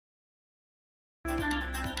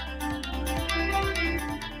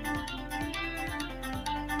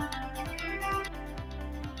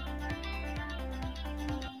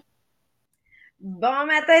Bon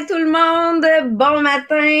matin tout le monde, bon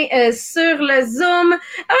matin sur le Zoom.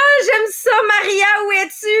 Ah, j'aime ça, Maria, où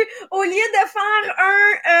es-tu? Au lieu de faire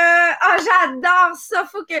j'adore ça,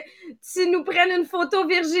 faut que tu nous prennes une photo,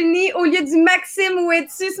 Virginie. Au lieu du Maxime, où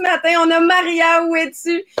es-tu ce matin? On a Maria, où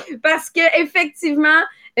es-tu? Parce que effectivement,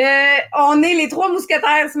 on est les trois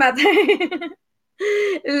mousquetaires ce matin.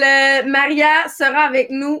 Maria sera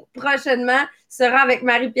avec nous prochainement, sera avec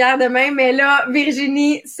Marie-Pierre demain, mais là,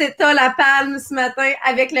 Virginie, c'est toi la palme ce matin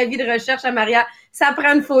avec l'avis de recherche à Maria. Ça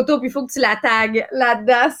prend une photo, puis il faut que tu la tagues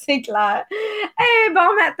là-dedans, c'est clair.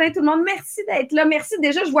 Bon matin tout le monde, merci d'être là. Merci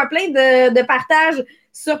déjà, je vois plein de partages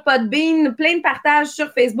sur Podbean, plein de partages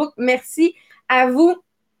sur Facebook. Merci à vous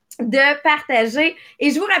de partager.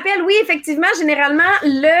 Et je vous rappelle, oui, effectivement, généralement,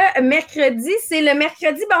 le mercredi, c'est le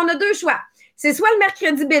mercredi, on a deux choix. C'est soit le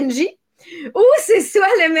mercredi Benji, ou c'est soit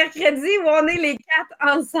le mercredi où on est les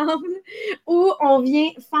quatre ensemble, où on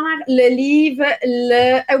vient faire le livre,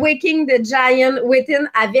 le Awakening the Giant Within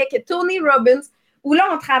avec Tony Robbins, où là,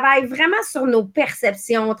 on travaille vraiment sur nos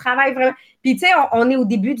perceptions, on travaille vraiment... Puis, tu sais, on est au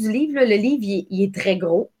début du livre, là, le livre, il est très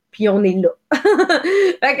gros, puis on est là.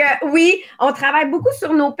 Fait que, oui, on travaille beaucoup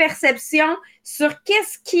sur nos perceptions, sur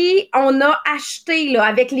qu'est-ce qu'on a acheté là,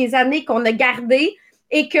 avec les années qu'on a gardées,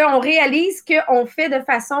 et qu'on réalise qu'on fait de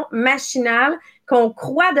façon machinale, qu'on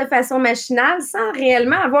croit de façon machinale sans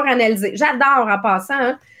réellement avoir analysé. J'adore en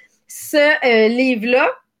passant ce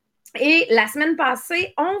livre-là. Et la semaine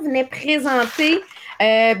passée, on venait présenter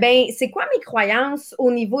c'est quoi mes croyances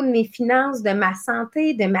au niveau de mes finances, de ma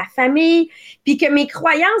santé, de ma famille, puis que mes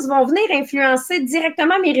croyances vont venir influencer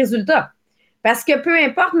directement mes résultats. Parce que peu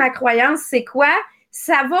importe ma croyance, c'est quoi,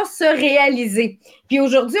 ça va se réaliser. Puis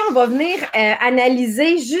aujourd'hui, on va venir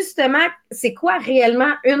analyser justement c'est quoi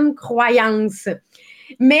réellement une croyance.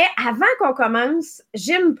 Mais avant qu'on commence,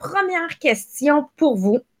 j'ai une première question pour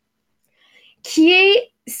vous qui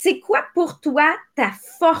est, c'est quoi pour toi ta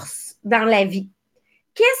force dans la vie?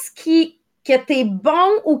 Qu'est-ce que t'es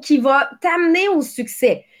bon ou qui va t'amener au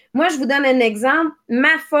succès? Moi, je vous donne un exemple.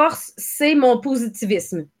 Ma force, c'est mon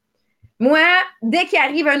positivisme. Moi, dès qu'il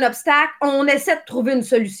arrive un obstacle, on essaie de trouver une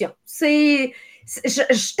solution.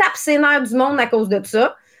 Je tape ses nerfs du monde à cause de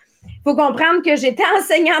ça. Il faut comprendre que j'étais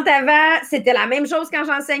enseignante avant. C'était la même chose quand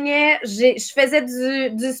j'enseignais. Je faisais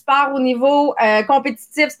du sport au niveau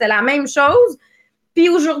compétitif. C'était la même chose. Puis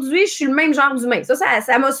aujourd'hui, je suis le même genre d'humain.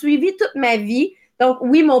 Ça m'a suivi toute ma vie. Donc,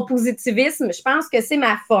 oui, mon positivisme, je pense que c'est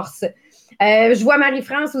ma force. Je vois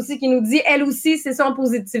Marie-France aussi qui nous dit, elle aussi, c'est son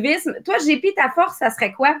positivisme. Toi, JP, ta force, ça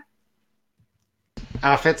serait quoi?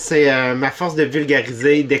 En fait, c'est ma force de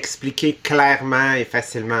vulgariser, d'expliquer clairement et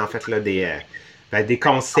facilement en fait là, des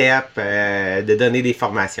concepts, de donner des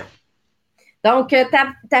formations. Donc,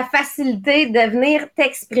 ta facilité de venir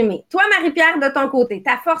t'exprimer. Toi, Marie-Pierre, de ton côté,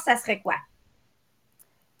 ta force, ça serait quoi?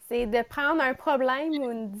 C'est de prendre un problème ou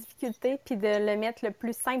une difficulté puis de le mettre le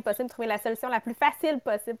plus simple possible, trouver la solution la plus facile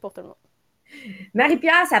possible pour tout le monde.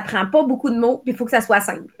 Marie-Pierre, ça prend pas beaucoup de mots, puis il faut que ça soit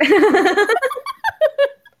simple.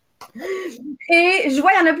 Et je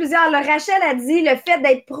vois, il y en a plusieurs. Là, Rachel a dit le fait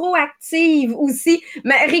d'être proactive aussi.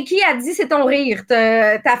 Mais Ricky a dit c'est ton rire,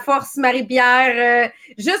 ta force, Marie-Pierre.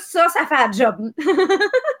 Juste ça, ça fait un job.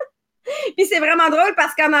 Puis c'est vraiment drôle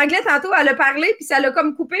parce qu'en anglais, tantôt, elle a parlé, puis ça l'a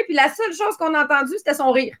comme coupé, puis la seule chose qu'on a entendue, c'était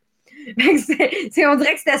son rire. On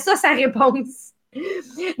dirait que c'était ça sa réponse.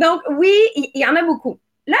 Donc, oui, il y en a beaucoup.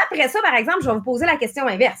 Là, après ça, par exemple, je vais vous poser la question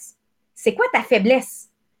inverse. C'est quoi ta faiblesse?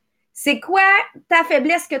 C'est quoi ta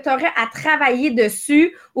faiblesse que tu aurais à travailler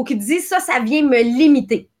dessus ou qui te dit ça vient me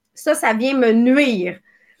limiter, ça vient me nuire?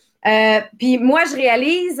 Puis moi, je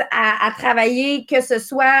réalise à travailler, que ce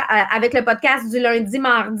soit avec le podcast du lundi,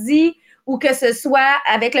 mardi ou que ce soit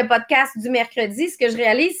avec le podcast du mercredi, ce que je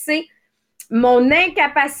réalise, c'est mon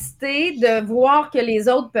incapacité de voir que les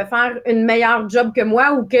autres peuvent faire une meilleure job que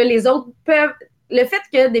moi ou que les autres peuvent... Le fait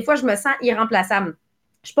que des fois, je me sens irremplaçable.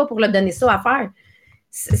 Je ne suis pas pour leur donner ça à faire.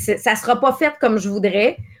 Ça ne sera pas fait comme je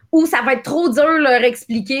voudrais ou ça va être trop dur de leur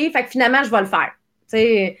expliquer. Fait que finalement, je vais le faire.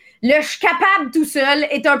 T'sais, le je suis capable tout seul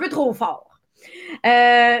est un peu trop fort.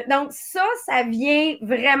 Donc, ça vient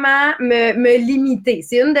vraiment me limiter.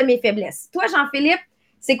 C'est une de mes faiblesses. Toi, Jean-Philippe,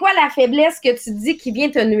 c'est quoi la faiblesse que tu dis qui vient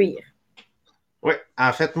te nuire? Oui,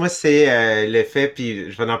 en fait, moi, c'est le fait,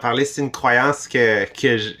 puis je vais en parler, c'est une croyance que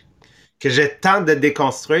je tente de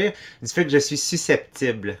déconstruire du fait que je suis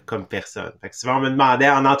susceptible comme personne. Fait que souvent, on me demandait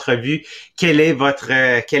en entrevue quelle est votre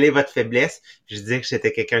faiblesse. Puis je disais que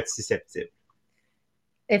j'étais quelqu'un de susceptible.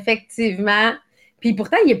 Effectivement. Puis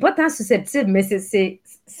pourtant, il n'est pas tant susceptible, mais ça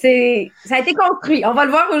a été construit. On va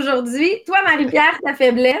le voir aujourd'hui. Toi, Marie-Pierre, ta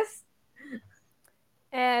faiblesse?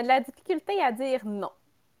 La difficulté à dire non.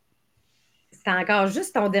 C'est encore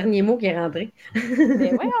juste ton dernier mot qui est rentré.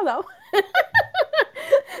 Mais voyons donc.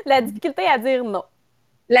 La difficulté à dire non.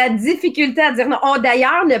 La difficulté à dire non.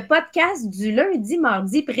 D'ailleurs, le podcast du lundi,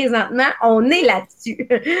 mardi, présentement, on est là-dessus.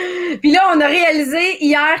 Puis là, on a réalisé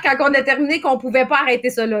hier, quand on a terminé, qu'on pouvait pas arrêter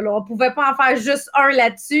ça là. On pouvait pas en faire juste un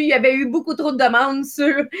là-dessus. Il y avait eu beaucoup trop de demandes sur...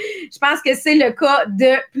 Je pense que c'est le cas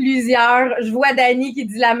de plusieurs. Je vois Dani qui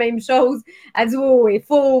dit la même chose. Elle dit, oh, il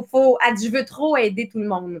faut. Elle dit, je veux trop aider tout le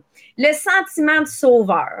monde. Le sentiment de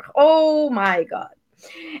sauveur. Oh my God.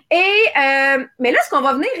 Mais là, ce qu'on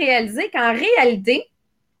va venir réaliser, qu'en réalité,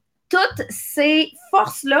 toutes ces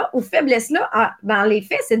forces-là ou faiblesses-là, dans les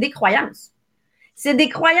faits, c'est des croyances. C'est des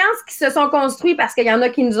croyances qui se sont construites parce qu'il y en a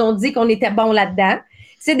qui nous ont dit qu'on était bon là-dedans.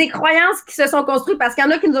 C'est des croyances qui se sont construites parce qu'il y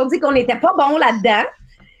en a qui nous ont dit qu'on n'était pas bon là-dedans.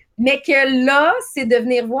 Mais que là, c'est de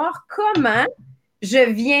venir voir comment je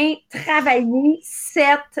viens travailler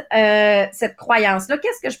cette croyance-là.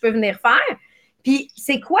 Qu'est-ce que je peux venir faire? Puis,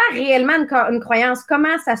 c'est quoi réellement une croyance?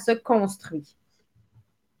 Comment ça se construit?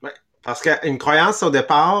 Parce qu'une croyance au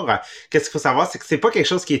départ, qu'est-ce qu'il faut savoir, c'est que c'est pas quelque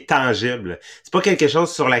chose qui est tangible. C'est pas quelque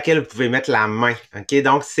chose sur laquelle vous pouvez mettre la main. Ok,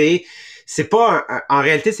 donc c'est pas en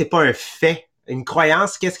réalité c'est pas un fait. Une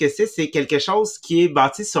croyance, qu'est-ce que c'est? C'est quelque chose qui est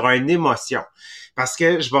bâti sur une émotion. Parce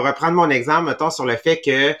que je vais reprendre mon exemple, mettons, sur le fait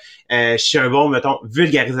que je suis un bon, mettons,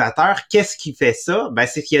 vulgarisateur. Qu'est-ce qui fait ça? Ben,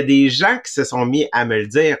 c'est qu'il y a des gens qui se sont mis à me le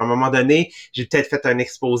dire. À un moment donné, j'ai peut-être fait un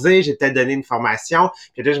exposé, j'ai peut-être donné une formation.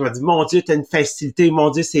 Puis là, je me dis, mon Dieu, t'as une facilité. Mon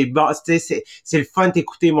Dieu, c'est bon, c'est le fun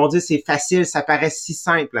d'écouter. Mon Dieu, c'est facile. Ça paraît si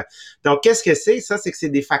simple. Donc, qu'est-ce que c'est? Ça, c'est que c'est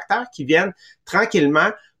des facteurs qui viennent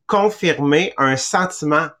tranquillement confirmer un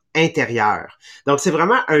sentiment intérieur. Donc, c'est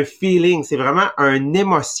vraiment un feeling, c'est vraiment une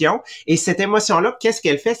émotion. Et cette émotion-là, qu'est-ce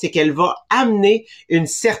qu'elle fait? C'est qu'elle va amener une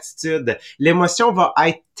certitude. L'émotion va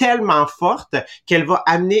être tellement forte qu'elle va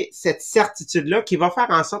amener cette certitude-là qui va faire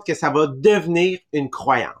en sorte que ça va devenir une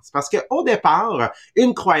croyance. Parce que au départ,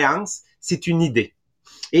 une croyance, c'est une idée.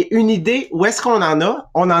 Et une idée, où est-ce qu'on en a?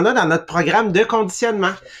 On en a dans notre programme de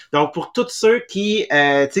conditionnement. Donc, pour tous ceux qui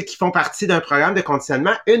font partie d'un programme de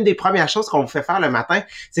conditionnement, une des premières choses qu'on vous fait faire le matin,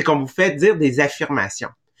 c'est qu'on vous fait dire des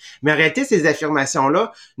affirmations. Mais en réalité, ces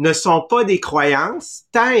affirmations-là ne sont pas des croyances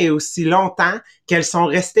tant et aussi longtemps qu'elles sont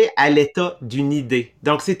restées à l'état d'une idée.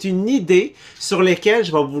 Donc, c'est une idée sur laquelle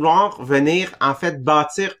je vais vouloir venir, en fait,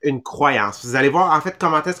 bâtir une croyance. Vous allez voir, en fait,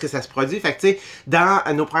 comment est-ce que ça se produit. Fait que, tu sais, dans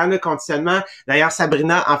nos programmes de conditionnement, d'ailleurs,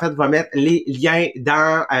 Sabrina, en fait, va mettre les liens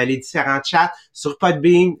dans les différents chats sur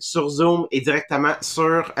Podbean, sur Zoom et directement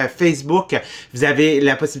sur Facebook. Vous avez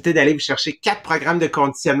la possibilité d'aller vous chercher 4 programmes de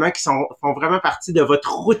conditionnement qui font vraiment partie de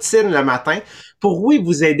votre routine le matin pour, oui,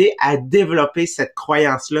 vous aider à développer cette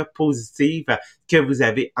croyance-là positive que vous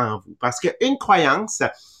avez en vous. Parce qu'une croyance,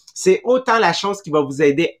 c'est autant la chose qui va vous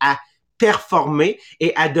aider à performer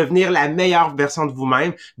et à devenir la meilleure version de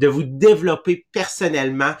vous-même, de vous développer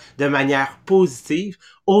personnellement de manière positive,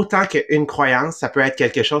 autant qu'une croyance, ça peut être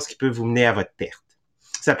quelque chose qui peut vous mener à votre perte.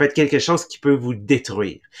 Ça peut être quelque chose qui peut vous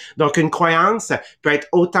détruire. Donc, une croyance peut être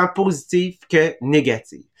autant positive que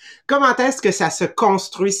négative. Comment est-ce que ça se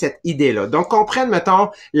construit, cette idée-là? Donc, qu'on prenne, mettons,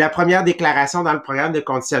 la première déclaration dans le programme de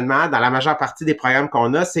conditionnement, dans la majeure partie des programmes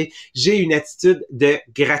qu'on a, c'est « j'ai une attitude de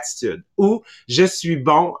gratitude » ou « je suis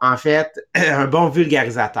bon, en fait, un bon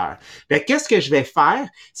vulgarisateur ». Bien, qu'est-ce que je vais faire?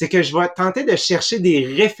 C'est que je vais tenter de chercher des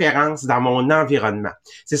références dans mon environnement.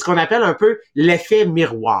 C'est ce qu'on appelle un peu l'effet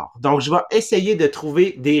miroir. Donc, je vais essayer de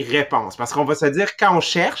trouver des réponses parce qu'on va se dire, quand on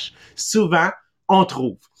cherche, souvent, on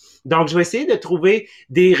trouve. Donc, je vais essayer de trouver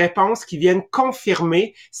des réponses qui viennent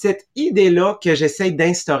confirmer cette idée-là que j'essaie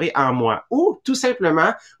d'instaurer en moi. Ou, tout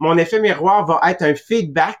simplement, mon effet miroir va être un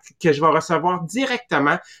feedback que je vais recevoir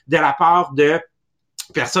directement de la part de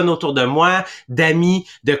personnes autour de moi, d'amis,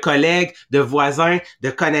 de collègues, de voisins,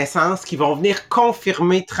 de connaissances qui vont venir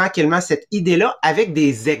confirmer tranquillement cette idée-là avec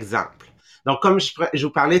des exemples. Donc, comme je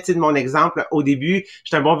vous parlais de mon exemple au début, je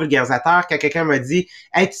suis un bon vulgarisateur. Quand quelqu'un me dit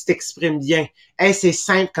 « Hey, tu t'exprimes bien. Hey, c'est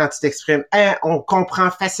simple quand tu t'exprimes. Hey, on comprend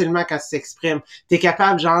facilement quand tu t'exprimes. Tu es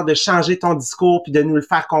capable, genre, de changer ton discours puis de nous le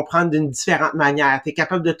faire comprendre d'une différente manière. Tu es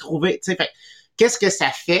capable de trouver... » Tu sais, fait, qu'est-ce que ça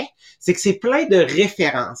fait? C'est que c'est plein de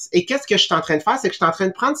références. Et qu'est-ce que je suis en train de faire? C'est que je suis en train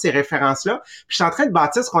de prendre ces références-là puis je suis en train de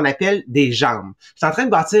bâtir ce qu'on appelle des jambes. Je suis en train de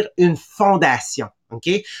bâtir une fondation. OK?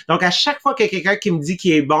 Donc, à chaque fois qu'il y a quelqu'un qui me dit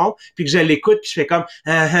qu'il est bon, puis que je l'écoute, puis je fais comme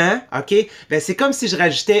OK? Ben, c'est comme si je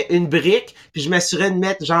rajoutais une brique, puis je m'assurais de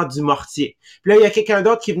mettre genre du mortier. Puis là, il y a quelqu'un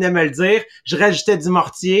d'autre qui venait me le dire, je rajoutais du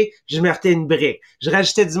mortier, je mettais une brique. Je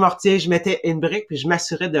rajoutais du mortier, je mettais une brique, puis je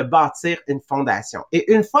m'assurais de bâtir une fondation.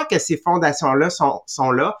 Et une fois que ces fondations-là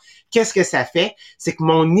sont là, qu'est-ce que ça fait? C'est que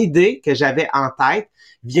mon idée que j'avais en tête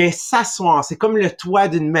vient s'asseoir. C'est comme le toit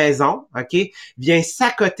d'une maison, OK? Vient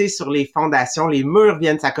s'accoter sur les fondations. Les murs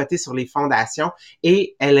viennent s'accoter sur les fondations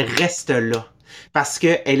et elle reste là. Parce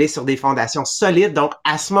qu'elle est sur des fondations solides. Donc,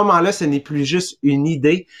 à ce moment-là, ce n'est plus juste une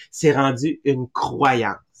idée, c'est rendu une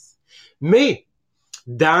croyance. Mais,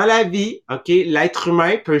 dans la vie, OK, l'être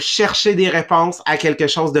humain peut chercher des réponses à quelque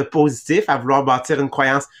chose de positif, à vouloir bâtir une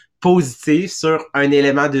croyance positive sur un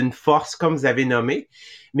élément d'une force, comme vous avez nommé.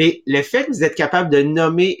 Mais le fait que vous êtes capable de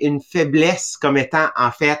nommer une faiblesse comme étant,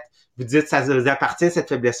 en fait, vous dites ça vous appartient, cette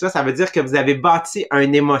faiblesse-là, ça veut dire que vous avez bâti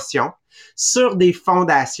une émotion sur des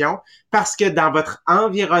fondations parce que dans votre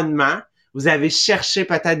environnement, vous avez cherché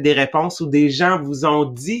peut-être des réponses ou des gens vous ont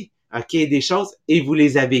dit, OK, des choses et vous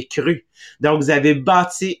les avez crues. Donc, vous avez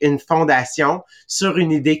bâti une fondation sur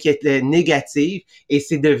une idée qui était négative et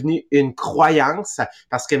c'est devenu une croyance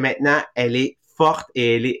parce que maintenant, elle est forte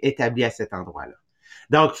et elle est établie à cet endroit-là.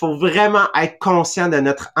 Donc, il faut vraiment être conscient de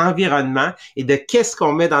notre environnement et de qu'est-ce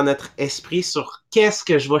qu'on met dans notre esprit sur qu'est-ce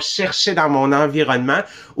que je vais chercher dans mon environnement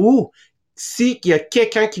ou s'il y a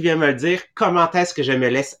quelqu'un qui vient me le dire, comment est-ce que je me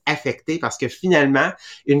laisse affecter? Parce que finalement,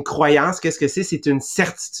 une croyance, qu'est-ce que c'est? C'est une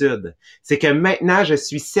certitude. C'est que maintenant, je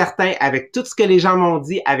suis certain avec tout ce que les gens m'ont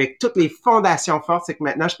dit, avec toutes les fondations fortes, c'est que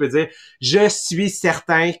maintenant, je peux dire, je suis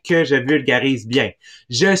certain que je vulgarise bien.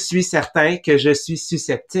 Je suis certain que je suis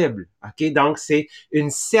susceptible. OK? Donc, c'est une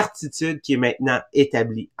certitude qui est maintenant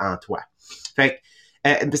établie en toi. Fait que,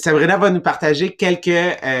 Sabrina va nous partager quelques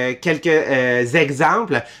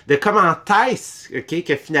exemples de comment est-ce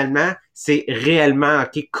que finalement c'est réellement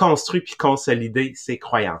construit puis consolidé ces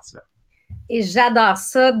croyances-là. Et j'adore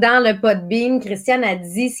ça. Dans le Podbean, Christiane a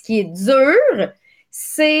dit ce qui est dur,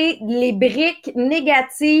 c'est les briques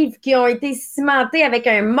négatives qui ont été cimentées avec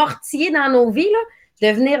un mortier dans nos vies, là,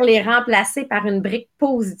 de venir les remplacer par une brique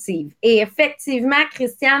positive. Et effectivement,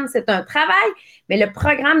 Christiane, c'est un travail, mais le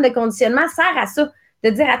programme de conditionnement sert à ça. De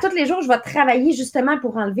dire à tous les jours, je vais travailler justement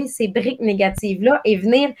pour enlever ces briques négatives-là et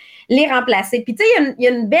venir les remplacer. Puis tu sais, il y a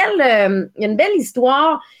une belle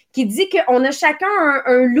histoire qui dit qu'on a chacun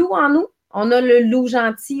un loup en nous. On a le loup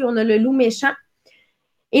gentil, on a le loup méchant.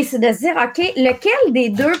 Et c'est de se dire, OK, lequel des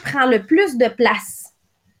deux prend le plus de place?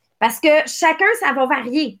 Parce que chacun, ça va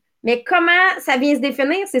varier. Mais comment ça vient se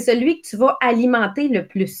définir? C'est celui que tu vas alimenter le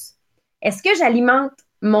plus. Est-ce que j'alimente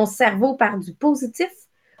mon cerveau par du positif?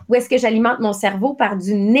 Ou est-ce que j'alimente mon cerveau par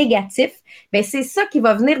du négatif? Bien, c'est ça qui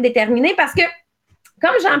va venir déterminer parce que,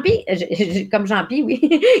 comme JP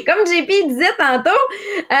disait tantôt,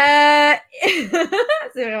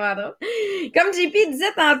 c'est vraiment drôle. Comme JP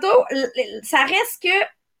disait tantôt, ça reste que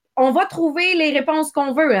on va trouver les réponses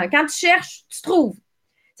qu'on veut. Hein. Quand tu cherches, tu trouves.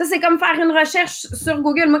 Ça, c'est comme faire une recherche sur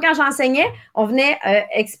Google. Moi, quand j'enseignais, on venait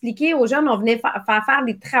expliquer aux jeunes, on venait faire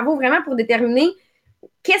des travaux vraiment pour déterminer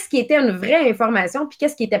qu'est-ce qui était une vraie information puis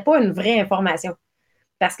qu'est-ce qui n'était pas une vraie information.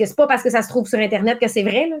 Parce que c'est pas parce que ça se trouve sur Internet que c'est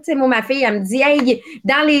vrai. Là. Tu sais, moi, ma fille, elle me dit « Hey,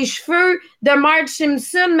 dans les cheveux de Marge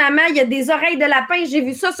Simpson, maman, il y a des oreilles de lapin, j'ai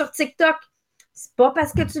vu ça sur TikTok. » C'est pas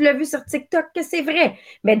parce que tu l'as vu sur TikTok que c'est vrai.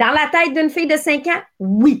 Mais dans la tête d'une fille de 5 ans,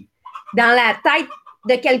 oui. Dans la tête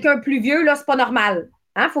de quelqu'un plus vieux, là, c'est pas normal.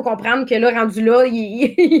 Hein? Faut comprendre que là, rendu là,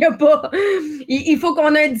 il faut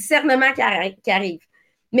qu'on ait un discernement qui arrive.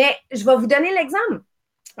 Mais je vais vous donner l'exemple.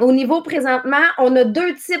 Au niveau présentement, on a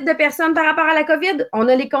 2 types de personnes par rapport à la COVID. On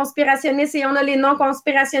a les conspirationnistes et on a les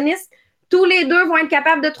non-conspirationnistes. Tous les deux vont être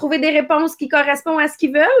capables de trouver des réponses qui correspondent à ce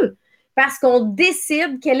qu'ils veulent parce qu'on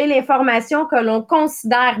décide quelle est l'information que l'on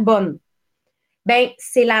considère bonne. Bien,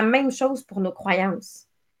 c'est la même chose pour nos croyances.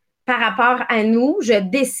 Par rapport à nous, je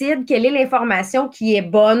décide quelle est l'information qui est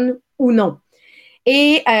bonne ou non.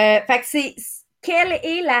 Et fait que c'est quelle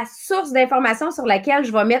est la source d'information sur laquelle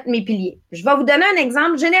je vais mettre mes piliers. Je vais vous donner un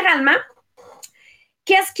exemple. Généralement,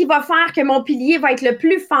 qu'est-ce qui va faire que mon pilier va être le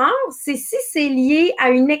plus fort? C'est si c'est lié à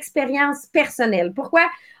une expérience personnelle. Pourquoi?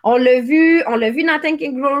 On l'a vu dans Think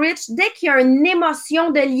and Grow Rich. Dès qu'il y a une émotion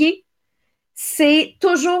de lié, c'est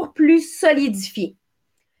toujours plus solidifié.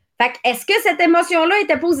 Fait que, est-ce que cette émotion-là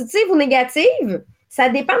était positive ou négative? Ça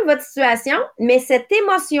dépend de votre situation, mais cette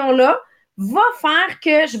émotion-là va faire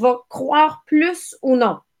que je vais croire plus ou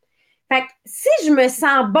non. Fait que si je me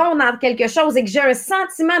sens bon dans quelque chose et que j'ai un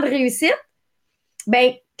sentiment de réussite,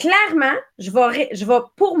 bien, clairement,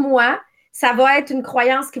 pour moi, ça va être une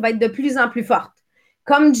croyance qui va être de plus en plus forte.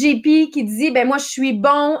 Comme JP qui dit, ben moi, je suis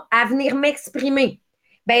bon à venir m'exprimer.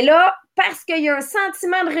 Ben là, parce qu'il y a un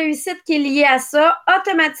sentiment de réussite qui est lié à ça,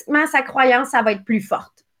 automatiquement, sa croyance, ça va être plus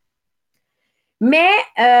forte. Mais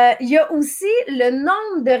il y a aussi le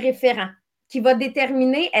nombre de référents qui va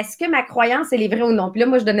déterminer est-ce que ma croyance, elle est vraie ou non. Puis là,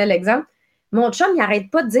 moi, je donnais l'exemple. Mon chum, il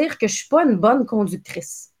n'arrête pas de dire que je ne suis pas une bonne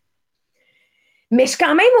conductrice. Mais je suis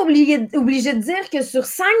quand même obligée de dire que sur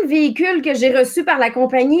 5 véhicules que j'ai reçus par la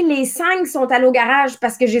compagnie, les 5 sont allés au garage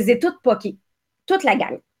parce que je les ai toutes poqués. Toute la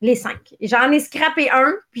gang, les 5. J'en ai scrappé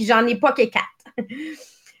un, puis j'en ai poqué 4.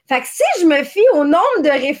 Fait que si je me fie au nombre de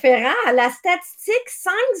référents, à la statistique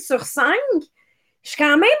 5 sur 5, je suis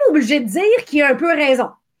quand même obligée de dire qu'il a un peu raison.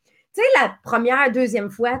 Tu sais, la première, deuxième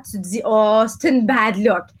fois, tu te dis « Oh, c'est une bad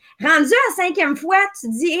luck ». Rendu à la 5e fois, tu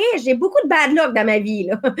te dis « Hey, j'ai beaucoup de bad luck dans ma vie. »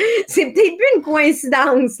 là. C'est peut-être plus une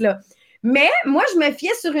coïncidence. Là. Mais moi, je me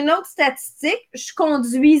fiais sur une autre statistique. Je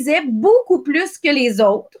conduisais beaucoup plus que les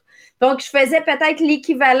autres. Donc, je faisais peut-être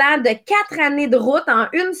l'équivalent de 4 années de route en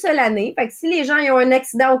une seule année. Fait que si les gens ont un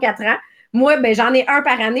accident aux 4 ans, moi, ben, j'en ai un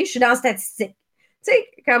par année, je suis dans la statistique. Tu sais,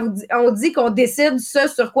 quand on dit qu'on décide ce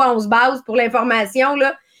sur quoi on se base pour l'information,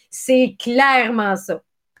 là, c'est clairement ça.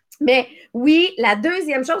 Mais oui, la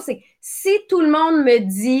deuxième chose, c'est si tout le monde me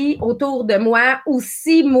dit autour de moi ou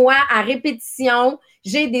si moi, à répétition,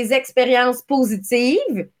 j'ai des expériences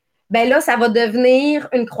positives, ben là, ça va devenir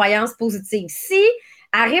une croyance positive. Si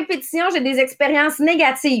à répétition, j'ai des expériences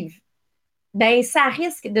négatives, ben ça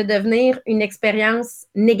risque de devenir une expérience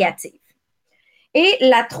négative. Et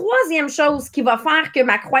la troisième chose qui va faire que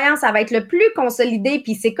ma croyance, ça va être le plus consolidée,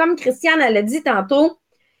 puis c'est comme Christiane, elle a dit tantôt,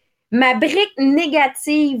 ma brique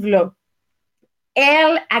négative, là,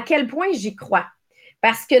 elle, à quel point j'y crois.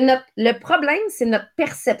 Parce que le problème, c'est notre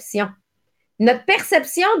perception. Notre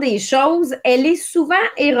perception des choses, elle est souvent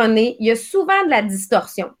erronée. Il y a souvent de la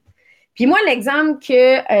distorsion. Puis moi, l'exemple que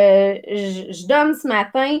je donne ce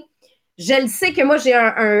matin, je le sais que moi, j'ai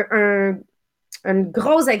un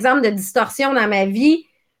gros exemple de distorsion dans ma vie.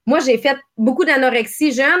 Moi, j'ai fait beaucoup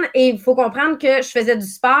d'anorexie jeune et il faut comprendre que je faisais du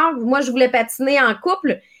sport. Moi, je voulais patiner en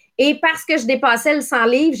couple et parce que je dépassais le 100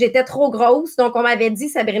 livres, j'étais trop grosse. Donc, on m'avait dit,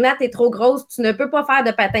 Sabrina, t'es trop grosse, tu ne peux pas faire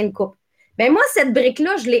de patin de couple. Bien, moi, cette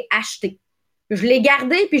brique-là, je l'ai achetée. Je l'ai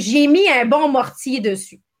gardée puis j'ai mis un bon mortier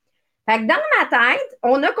dessus. Fait que dans ma tête,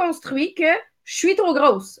 on a construit que je suis trop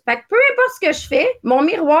grosse. Fait que peu importe ce que je fais, mon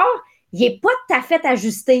miroir, il n'est pas tout à fait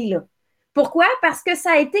ajusté, là. Pourquoi? Parce que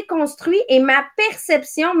ça a été construit et ma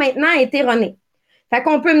perception maintenant est erronée. Fait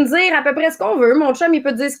qu'on peut me dire à peu près ce qu'on veut. Mon chum, il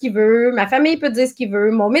peut dire ce qu'il veut. Ma famille peut dire ce qu'il veut.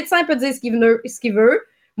 Mon médecin peut dire ce qu'il veut.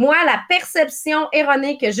 Moi, la perception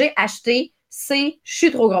erronée que j'ai achetée, c'est « je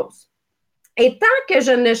suis trop grosse ». Et tant que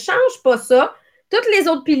je ne change pas ça, tous les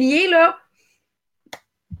autres piliers, là,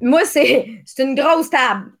 moi, c'est une grosse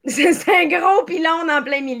table. C'est un gros pylône en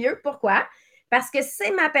plein milieu. Pourquoi? Parce que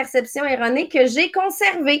c'est ma perception erronée que j'ai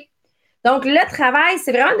conservée. Donc, le travail,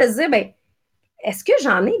 c'est vraiment de se dire, ben, est-ce que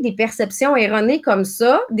j'en ai des perceptions erronées comme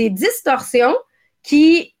ça, des distorsions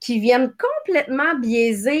qui viennent complètement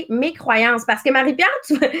biaiser mes croyances? Parce que Marie-Pierre,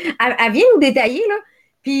 elle vient nous détailler, là,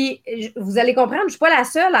 puis vous allez comprendre, je ne suis pas la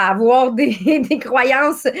seule à avoir des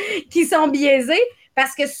croyances qui sont biaisées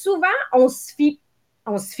parce que souvent, on se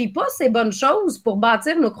fie pas ces bonnes choses pour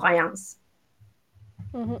bâtir nos croyances.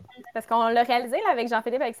 Mm-hmm. Parce qu'on l'a réalisé là, avec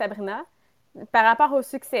Jean-Philippe, avec Sabrina, par rapport au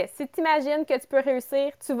succès. Si tu imagines que tu peux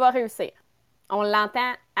réussir, tu vas réussir. On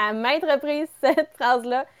l'entend à maintes reprises, cette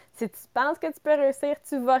phrase-là. Si tu penses que tu peux réussir,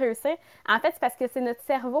 tu vas réussir. En fait, c'est parce que c'est notre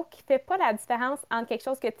cerveau qui ne fait pas la différence entre quelque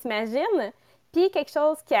chose que tu imagines puis quelque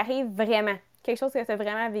chose qui arrive vraiment, quelque chose que tu as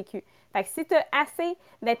vraiment vécu. Fait que si tu as assez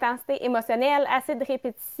d'intensité émotionnelle, assez de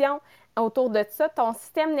répétition autour de ça, ton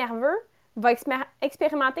système nerveux va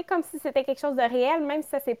expérimenter comme si c'était quelque chose de réel, même si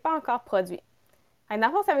ça ne s'est pas encore produit. Dans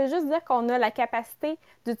le fond, ça veut juste dire qu'on a la capacité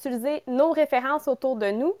d'utiliser nos références autour de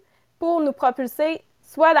nous pour nous propulser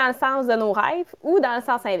soit dans le sens de nos rêves ou dans le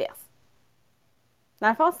sens inverse. Dans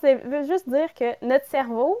le fond, ça veut juste dire que notre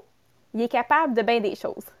cerveau, il est capable de bien des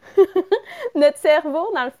choses. Notre cerveau,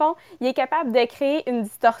 dans le fond, il est capable de créer une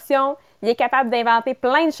distorsion, il est capable d'inventer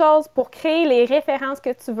plein de choses pour créer les références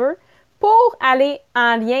que tu veux pour aller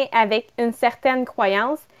en lien avec une certaine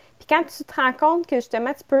croyance. Puis quand tu te rends compte que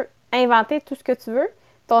justement, tu peux inventer tout ce que tu veux,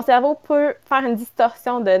 ton cerveau peut faire une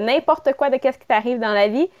distorsion de n'importe quoi de qu'est-ce qui t'arrive dans la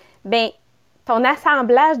vie, bien, ton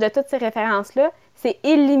assemblage de toutes ces références-là, c'est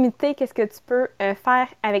illimité qu'est-ce que tu peux faire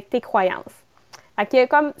avec tes croyances. Fait qu'il y a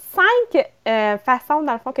comme 5 façons,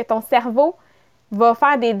 dans le fond, que ton cerveau va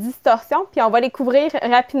faire des distorsions, puis on va les couvrir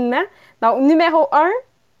rapidement. Donc, numéro 1,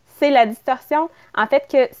 c'est la distorsion, en fait,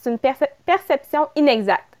 que c'est une perception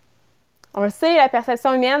inexacte. On le sait, la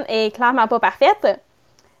perception humaine est clairement pas parfaite.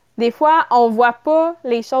 Des fois, on voit pas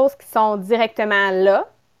les choses qui sont directement là,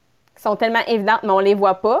 qui sont tellement évidentes, mais on les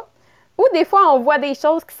voit pas. Ou des fois, on voit des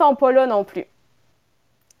choses qui sont pas là non plus.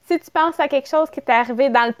 Si tu penses à quelque chose qui t'est arrivé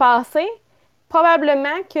dans le passé,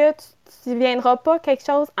 probablement que tu ne viendras pas quelque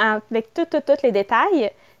chose avec tous les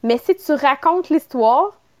détails, mais si tu racontes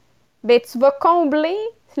l'histoire, ben, tu vas combler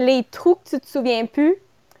les trous que tu te souviens plus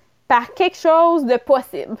par quelque chose de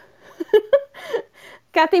possible.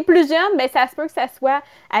 Quand tu es plus jeune, ben, ça se peut que ça soit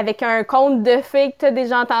avec un conte de fées que tu as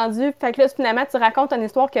déjà entendu. Fait que là, finalement, tu racontes une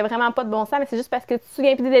histoire qui n'a vraiment pas de bon sens, mais c'est juste parce que tu te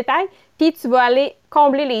souviens plus des détails. Puis tu vas aller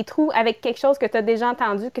combler les trous avec quelque chose que tu as déjà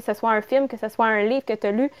entendu, que ce soit un film, que ce soit un livre que tu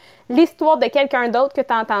as lu, l'histoire de quelqu'un d'autre que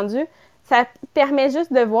tu as entendu. Ça permet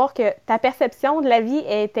juste de voir que ta perception de la vie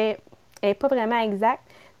est pas vraiment exacte.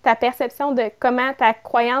 Ta perception de comment ta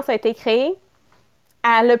croyance a été créée,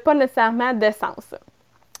 elle n'a pas nécessairement de sens.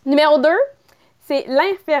 Numéro 2, c'est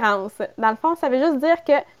l'inférence. Dans le fond, ça veut juste dire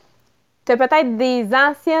que tu as peut-être des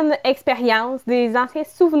anciennes expériences, des anciens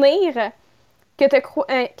souvenirs que tu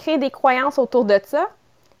as créé des croyances autour de ça,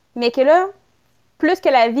 mais que là, plus que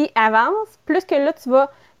la vie avance, plus que là, tu vas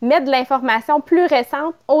mettre de l'information plus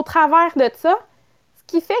récente au travers de ça, ce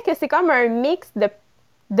qui fait que c'est comme un mix de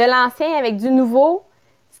l'ancien avec du nouveau,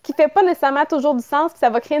 ce qui fait pas nécessairement toujours du sens, puis ça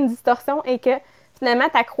va créer une distorsion et que finalement,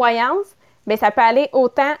 ta croyance, bien, ça peut aller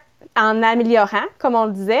autant en améliorant, comme on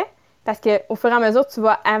le disait, parce qu'au fur et à mesure, tu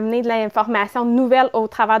vas amener de l'information nouvelle au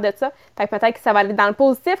travers de ça. Fait que peut-être que ça va aller dans le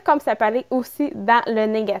positif, comme ça peut aller aussi dans le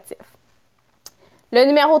négatif. Le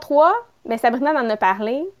numéro 3, bien, Sabrina en a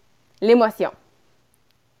parlé, l'émotion.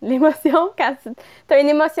 L'émotion, quand tu as une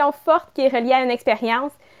émotion forte qui est reliée à une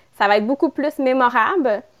expérience, ça va être beaucoup plus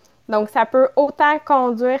mémorable. Donc, ça peut autant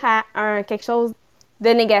conduire à quelque chose de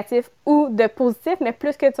négatif ou de positif, mais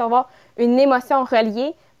plus que tu vas avoir une émotion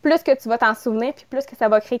reliée, plus que tu vas t'en souvenir, puis plus que ça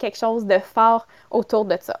va créer quelque chose de fort autour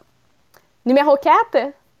de ça. Numéro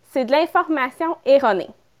 4, c'est de l'information erronée.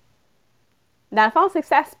 Dans le fond, c'est que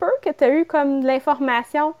ça se peut que tu as eu comme de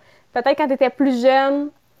l'information, peut-être quand tu étais plus jeune,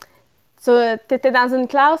 tu étais dans une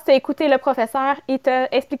classe, tu as écouté le professeur, il t'a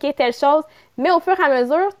expliqué telle chose, mais au fur et à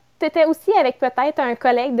mesure, tu étais aussi avec peut-être un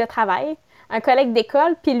collègue de travail, un collègue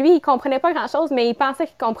d'école, puis lui, il comprenait pas grand-chose, mais il pensait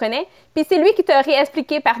qu'il comprenait, puis c'est lui qui t'a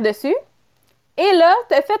réexpliqué par-dessus. Et là,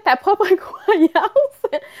 tu as fait ta propre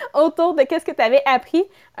croyance autour de ce que tu avais appris,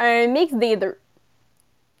 un mix des deux.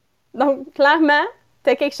 Donc, clairement,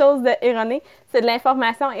 tu as quelque chose d'erroné, c'est de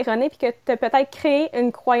l'information erronée, puis que tu as peut-être créé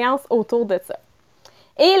une croyance autour de ça.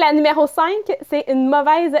 Et la numéro 5, c'est une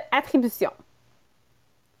mauvaise attribution.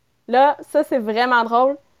 Là, ça, c'est vraiment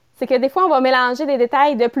drôle. C'est que des fois, on va mélanger des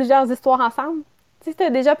détails de plusieurs histoires ensemble. Tu sais, tu as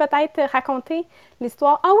déjà peut-être raconté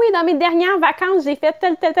l'histoire. « Ah oui, dans mes dernières vacances, j'ai fait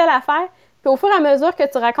telle affaire. » Puis au fur et à mesure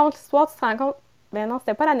que tu racontes l'histoire, tu te rends compte, ben non,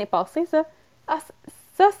 c'était pas l'année passée, ça. Ah,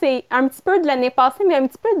 ça, c'est un petit peu de l'année passée, mais un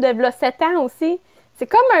petit peu de 7 ans aussi. C'est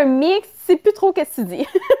comme un mix, tu sais plus trop qu'est-ce que tu dis.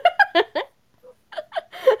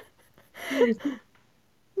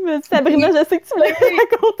 Mais Sabrina, je sais que tu voulais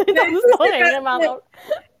raconter ton histoire, elle est vraiment drôle.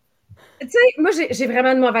 Tu sais, moi, j'ai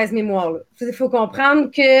vraiment une mauvaise mémoire. Il faut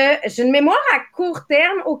comprendre que j'ai une mémoire à court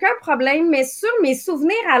terme, aucun problème, mais sur mes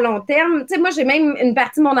souvenirs à long terme, tu sais, moi, j'ai même une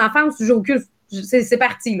partie de mon enfance où j'ai aucune... C'est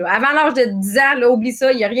parti, là. Avant l'âge de 10 ans, là, oublie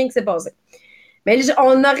ça, il n'y a rien qui s'est passé. Mais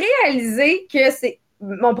on a réalisé que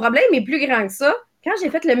mon problème est plus grand que ça. Quand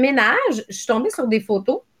j'ai fait le ménage, je suis tombée sur des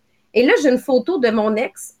photos. Et là, j'ai une photo de mon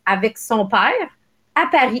ex avec son père à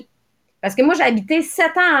Paris. Parce que moi, j'ai habité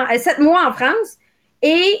 7 mois en France.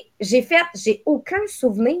 Et j'ai aucun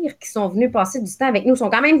souvenir qu'ils sont venus passer du temps avec nous. Ils sont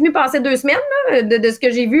quand même venus passer 2 semaines là, de ce que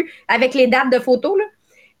j'ai vu avec les dates de photos. Là.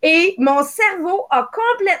 Et mon cerveau a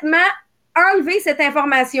complètement enlevé cette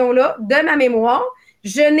information-là de ma mémoire.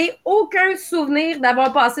 Je n'ai aucun souvenir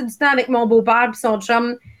d'avoir passé du temps avec mon beau-père et son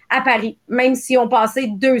chum à Paris, même si on passé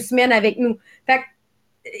 2 semaines avec nous. Fait que,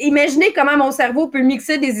 imaginez comment mon cerveau peut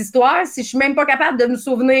mixer des histoires si je suis même pas capable de me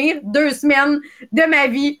souvenir 2 semaines de ma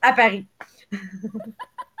vie à Paris.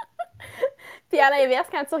 Puis à l'inverse,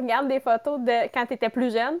 quand tu regardes des photos de quand tu étais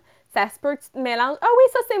plus jeune, ça se peut que tu te mélanges. Ah oui,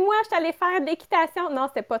 ça c'est moi, je suis allée faire de l'équitation. Non,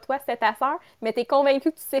 c'était pas toi, c'était ta sœur, mais tu es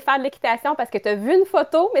convaincu que tu sais faire de l'équitation parce que tu as vu une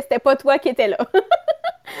photo, mais c'était pas toi qui étais là.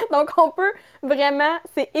 Donc, on peut vraiment,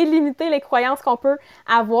 c'est illimité les croyances qu'on peut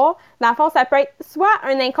avoir. Dans le fond, ça peut être soit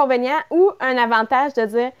un inconvénient ou un avantage de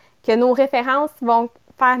dire que nos références vont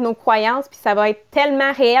faire nos croyances, puis ça va être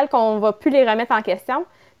tellement réel qu'on va plus les remettre en question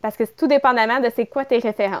parce que c'est tout dépendamment de c'est quoi tes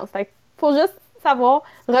références. Fait qu'il faut juste savoir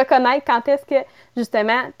reconnaître quand est-ce que,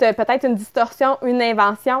 justement, tu as peut-être une distorsion, une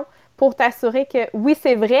invention pour t'assurer que oui,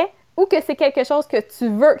 c'est vrai ou que c'est quelque chose que tu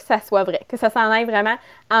veux que ça soit vrai, que ça s'en aille vraiment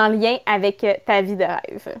en lien avec ta vie de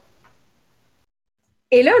rêve.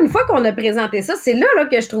 Et là, une fois qu'on a présenté ça, c'est là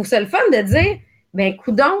que je trouve ça le fun de dire, ben,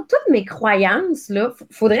 coudonc, toutes mes croyances, là,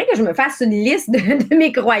 faudrait que je me fasse une liste de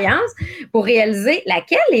mes croyances pour réaliser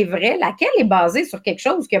laquelle est vraie, laquelle est basée sur quelque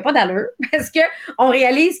chose qui n'a pas d'allure. Parce qu'on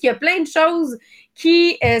réalise qu'il y a plein de choses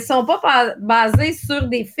qui sont pas basées sur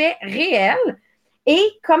des faits réels. Et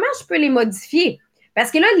comment je peux les modifier?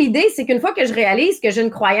 Parce que là, l'idée, c'est qu'une fois que je réalise que j'ai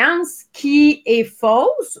une croyance qui est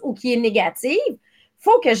fausse ou qui est négative,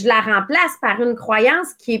 faut que je la remplace par une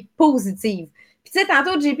croyance qui est positive. Puis tu sais,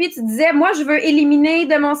 tantôt, JP, tu disais, moi, je veux éliminer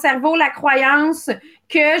de mon cerveau la croyance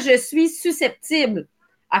que je suis susceptible.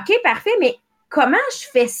 OK, parfait, mais comment je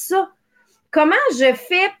fais ça? Comment je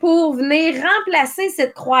fais pour venir remplacer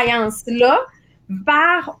cette croyance-là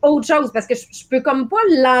par autre chose? Parce que je peux comme pas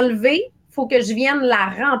l'enlever, il faut que je vienne la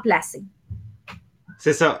remplacer.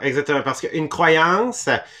 C'est ça, exactement. Parce qu'une croyance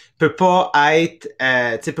peut pas être,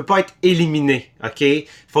 peut pas être éliminée, ok?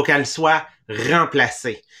 Faut qu'elle soit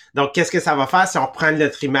remplacée. Donc, qu'est-ce que ça va faire si on reprend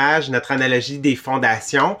notre image, notre analogie des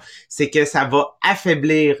fondations? C'est que ça va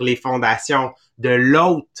affaiblir les fondations de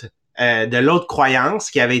l'autre croyance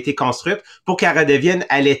qui avait été construite pour qu'elle redevienne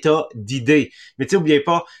à l'état d'idée. Mais tu sais, oubliez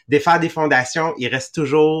pas, défaire des fondations, il reste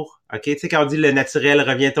toujours, OK? Tu sais, quand on dit le naturel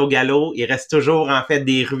revient au galop, il reste toujours, en fait,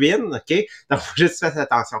 des ruines, OK? Donc, faut juste faire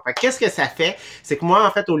attention. Fait qu'est-ce que ça fait? C'est que moi, en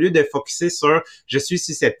fait, au lieu de focusser sur je suis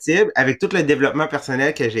susceptible, avec tout le développement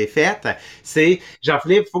personnel que j'ai fait, c'est,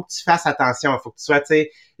 Jean-Philippe, faut que tu fasses attention. Faut que tu sois, tu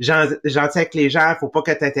sais, gentil avec les gens, faut pas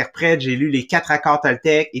que tu interprètes. J'ai lu les 4 accords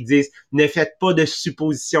Toltec, ils disent ne faites pas de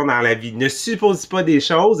suppositions dans la vie, ne supposez pas des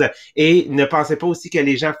choses et ne pensez pas aussi que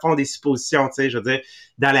les gens font des suppositions, tu sais, je veux dire,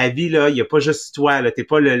 dans la vie là, il y a pas juste toi là, t'es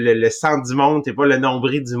pas le centre du monde, t'es pas le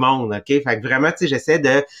nombril du monde, OK? Fait que vraiment, tu sais, j'essaie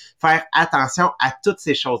de faire attention à toutes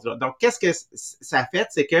ces choses-là. Donc qu'est-ce que ça fait,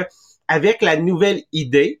 c'est que avec la nouvelle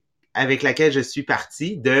idée avec laquelle je suis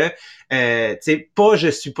parti de tu sais, pas je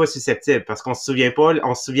suis pas susceptible parce qu'on se souvient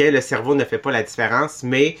le cerveau ne fait pas la différence,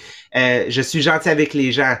 mais je suis gentil avec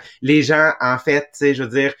les gens en fait, tu sais, je veux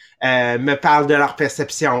dire me parlent de leur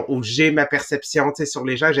perception ou j'ai ma perception, tu sais, sur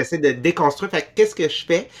les gens, j'essaie de déconstruire. Fait que qu'est-ce que je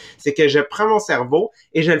fais, c'est que je prends mon cerveau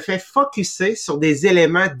et je le fais focusser sur des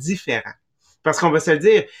éléments différents. Parce qu'on va se le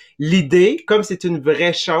dire, l'idée, comme c'est une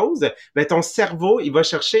vraie chose, ben ton cerveau, il va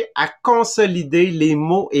chercher à consolider les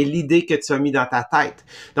mots et l'idée que tu as mis dans ta tête.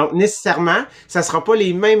 Donc, nécessairement, ça sera pas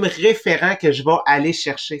les mêmes référents que je vais aller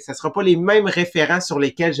chercher. Ça sera pas les mêmes référents sur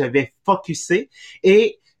lesquels je vais focusser.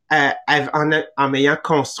 Et en m'ayant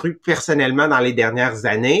construit personnellement dans les dernières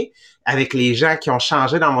années, avec les gens qui ont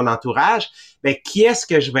changé dans mon entourage, ben qui est-ce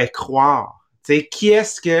que je vais croire? Tu sais, qui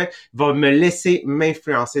est-ce que va me laisser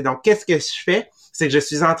m'influencer? Donc, qu'est-ce que je fais? C'est que je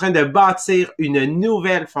suis en train de bâtir une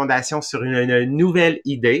nouvelle fondation sur une nouvelle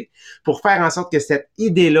idée pour faire en sorte que cette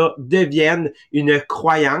idée-là devienne une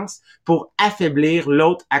croyance pour affaiblir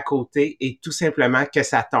l'autre à côté et tout simplement que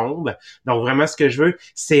ça tombe. Donc, vraiment, ce que je veux,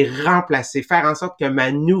 c'est remplacer, faire en sorte que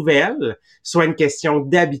ma nouvelle soit une question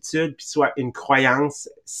d'habitude puis soit une croyance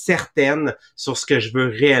certaine sur ce que je veux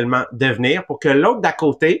réellement devenir pour que l'autre d'à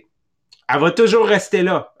côté, elle va toujours rester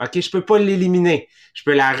là, OK? Je peux pas l'éliminer. Je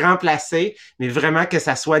peux la remplacer, mais vraiment que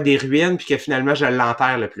ça soit des ruines puis que finalement, je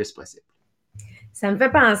l'enterre le plus possible. Ça me fait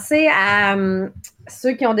penser à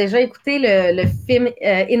ceux qui ont déjà écouté le film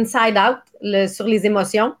Inside Out sur les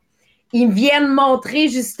émotions. Ils viennent montrer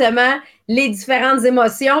justement les différentes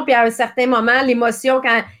émotions, puis à un certain moment, l'émotion,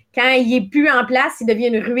 quand il est plus en place, il devient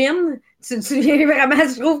une ruine. Tu viens vraiment,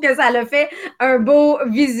 je trouve que ça l'a fait un beau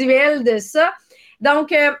visuel de ça.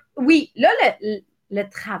 Donc, oui, là, le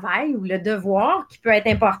travail ou le devoir qui peut être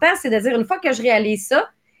important, c'est de dire, une fois que je réalise ça,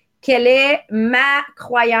 quelle est ma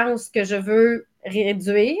croyance que je veux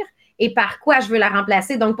réduire et par quoi je veux la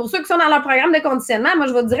remplacer. Donc, pour ceux qui sont dans leur programme de conditionnement, moi,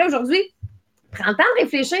 je vous dirais aujourd'hui, prends le temps de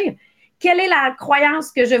réfléchir. Quelle est la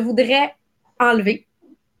croyance que je voudrais enlever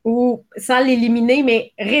ou sans l'éliminer,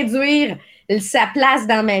 mais réduire sa place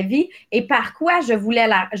dans ma vie et par quoi je voudrais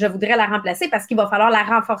la remplacer parce qu'il va falloir la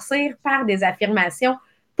renforcer par des affirmations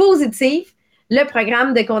positives. Le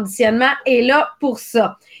programme de conditionnement est là pour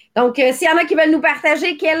ça. Donc, s'il y en a qui veulent nous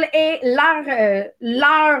partager quelle est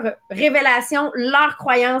leur révélation, leur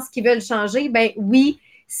croyance qu'ils veulent changer, ben oui,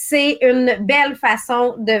 c'est une belle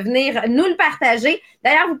façon de venir nous le partager.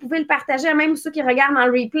 D'ailleurs, vous pouvez le partager à même ceux qui regardent en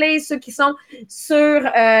replay, ceux qui sont sur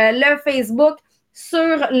le Facebook, sur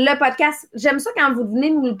le podcast. J'aime ça quand vous venez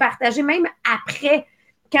nous le partager, même après,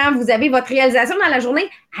 quand vous avez votre réalisation dans la journée,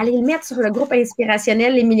 allez le mettre sur le groupe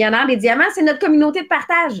inspirationnel Les Millionnaires des Diamants. C'est notre communauté de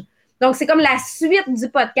partage. Donc, c'est comme la suite du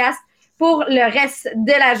podcast pour le reste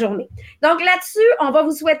de la journée. Donc, là-dessus, on va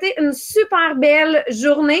vous souhaiter une super belle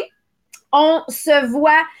journée. On se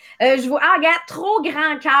voit, regarde, trop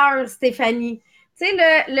grand cœur, Stéphanie. Tu Tu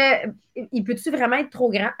sais, il peut-tu vraiment être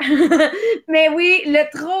trop grand? Mais oui, le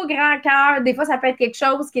trop grand cœur, des fois, ça peut être quelque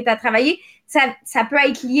chose qui est à travailler. Ça peut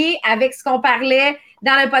être lié avec ce qu'on parlait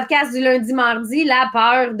dans le podcast du lundi-mardi, la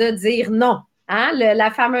peur de dire non. Hein?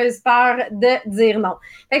 La fameuse peur de dire non.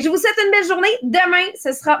 Fait que je vous souhaite une belle journée. Demain,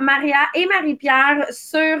 ce sera Maria et Marie-Pierre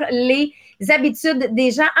sur les habitudes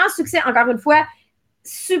des gens en succès. Encore une fois,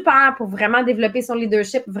 super pour vraiment développer son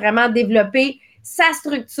leadership, vraiment développer sa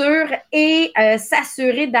structure et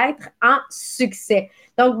s'assurer d'être en succès.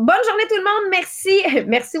 Donc, bonne journée tout le monde. Merci.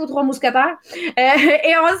 Merci aux 3 mousquetaires.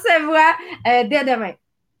 Et on se voit dès demain.